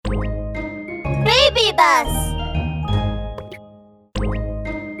Baby bus.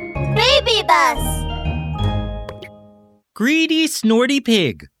 Baby bus. Greedy Snorty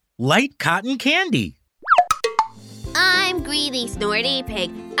Pig. Light cotton candy. I'm greedy Snorty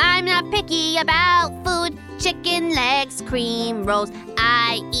Pig. I'm not picky about food. Chicken legs, cream rolls,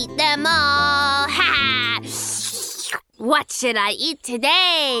 I eat them all. Ha! What should I eat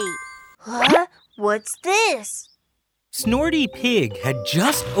today? Huh? What's this? Snorty Pig had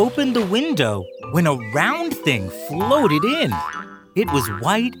just opened the window when a round thing floated in. It was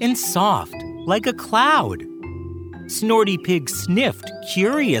white and soft, like a cloud. Snorty Pig sniffed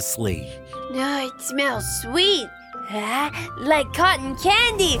curiously. No, it smells sweet. Like cotton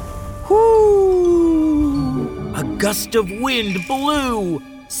candy. Whoo! A gust of wind blew.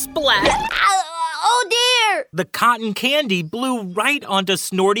 Splash! Oh dear! The cotton candy blew right onto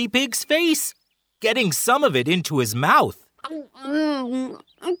Snorty Pig's face, getting some of it into his mouth. So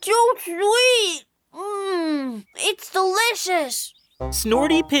sweet! It's delicious.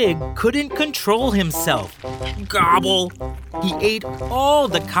 Snorty Pig couldn't control himself. Gobble! He ate all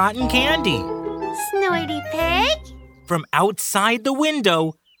the cotton candy. Snorty Pig? From outside the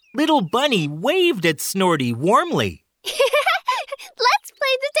window, Little Bunny waved at Snorty warmly. Let's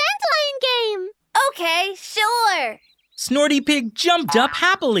play the dandelion game. Okay, sure. Snorty Pig jumped up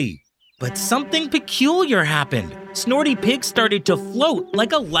happily. But something peculiar happened. Snorty Pig started to float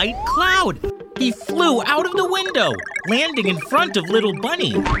like a light cloud. He flew out of the window, landing in front of Little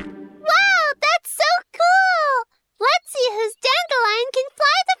Bunny. Wow, that's so cool. Let's see whose dandelion can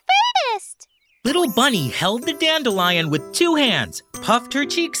fly the furthest. Little Bunny held the dandelion with two hands, puffed her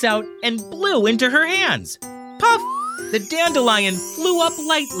cheeks out, and blew into her hands. Puff! The dandelion flew up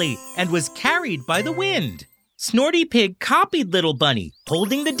lightly and was carried by the wind. Snorty Pig copied Little Bunny,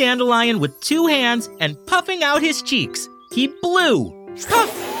 holding the dandelion with two hands and puffing out his cheeks. He blew.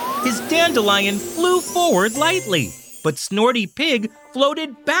 Puff! His dandelion flew forward lightly, but Snorty Pig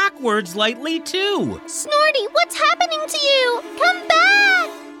floated backwards lightly too. Snorty, what's happening to you? Come back!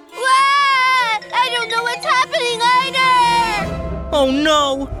 Wah! I don't know what's happening either! Oh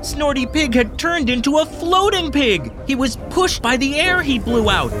no! Snorty Pig had turned into a floating pig. He was pushed by the air he blew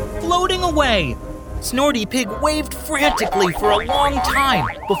out, floating away. Snorty Pig waved frantically for a long time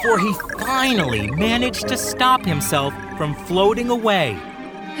before he finally managed to stop himself from floating away.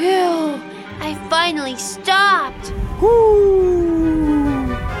 Phew! I finally stopped.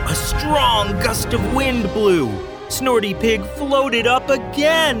 Whoo! A strong gust of wind blew. Snorty Pig floated up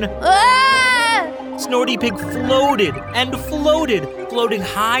again. Ah! Snorty Pig floated and floated, floating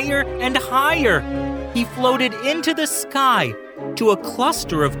higher and higher. He floated into the sky to a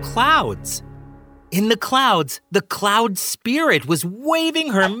cluster of clouds. In the clouds, the cloud spirit was waving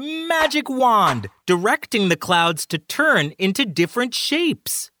her magic wand, directing the clouds to turn into different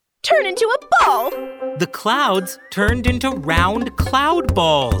shapes. Turn into a ball. The clouds turned into round cloud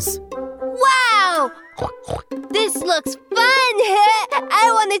balls. Wow! This looks fun! I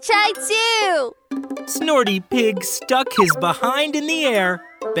want to try too! Snorty Pig stuck his behind in the air,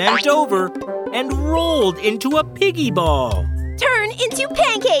 bent over, and rolled into a piggy ball. Turn into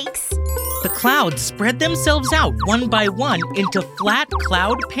pancakes. The clouds spread themselves out one by one into flat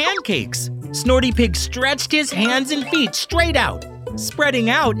cloud pancakes. Snorty Pig stretched his hands and feet straight out, spreading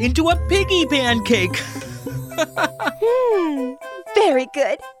out into a piggy pancake. Very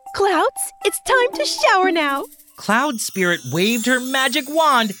good. Clouds, it's time to shower now. Cloud Spirit waved her magic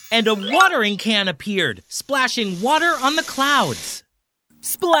wand and a watering can appeared, splashing water on the clouds.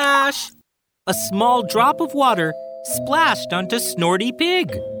 Splash! A small drop of water splashed onto Snorty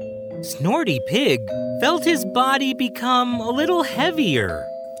Pig. Snorty Pig felt his body become a little heavier.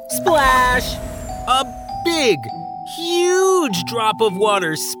 Splash! A big, huge drop of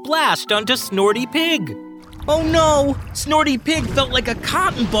water splashed onto Snorty Pig. Oh no! Snorty Pig felt like a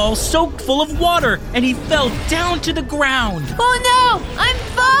cotton ball soaked full of water, and he fell down to the ground. Oh no! I'm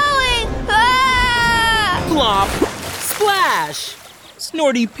falling! Ah! Plop! Splash!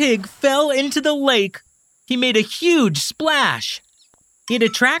 Snorty Pig fell into the lake. He made a huge splash. It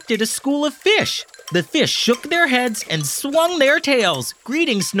attracted a school of fish. The fish shook their heads and swung their tails,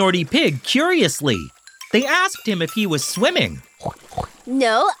 greeting Snorty Pig curiously. They asked him if he was swimming.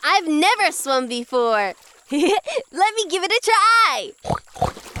 No, I've never swum before. Let me give it a try.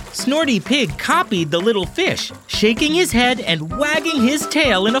 Snorty Pig copied the little fish, shaking his head and wagging his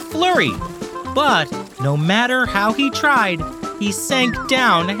tail in a flurry. But no matter how he tried, he sank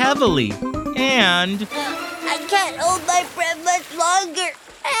down heavily. And I can't hold my breath much longer.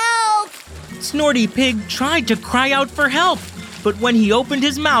 Help! Snorty Pig tried to cry out for help, but when he opened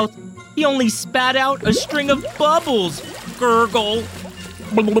his mouth, he only spat out a string of bubbles. Gurgle.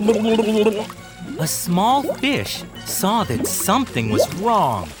 A small fish saw that something was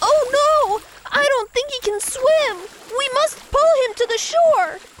wrong. Oh no! I don't think he can swim! We must pull him to the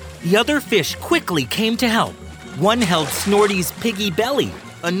shore! The other fish quickly came to help. One held Snorty's piggy belly,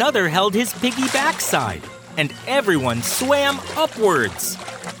 another held his piggy backside, and everyone swam upwards.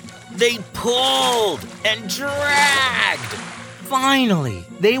 They pulled and dragged. Finally,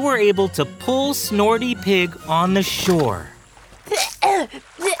 they were able to pull Snorty Pig on the shore.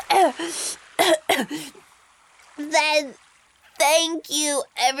 Then, thank you,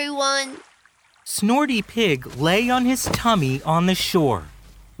 everyone. Snorty Pig lay on his tummy on the shore.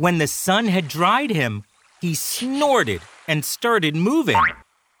 When the sun had dried him, he snorted and started moving.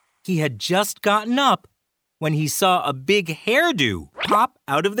 He had just gotten up when he saw a big hairdo pop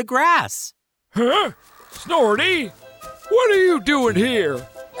out of the grass. Huh? Snorty? What are you doing here?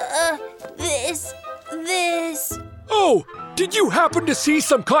 This. Oh, did you happen to see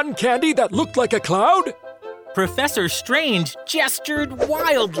some cotton candy that looked like a cloud? Professor Strange gestured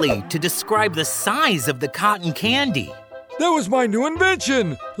wildly to describe the size of the cotton candy. That was my new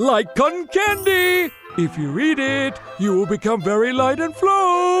invention, like cotton candy. If you eat it, you will become very light and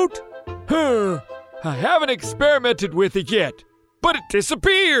float. I haven't experimented with it yet, but it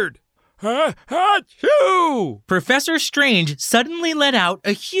disappeared. Achoo! Professor Strange suddenly let out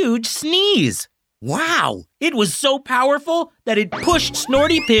a huge sneeze. Wow! It was so powerful that it pushed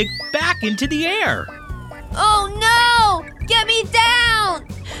Snorty Pig back into the air. Oh no! Get me down!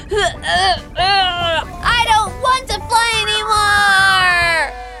 I don't want to fly anymore!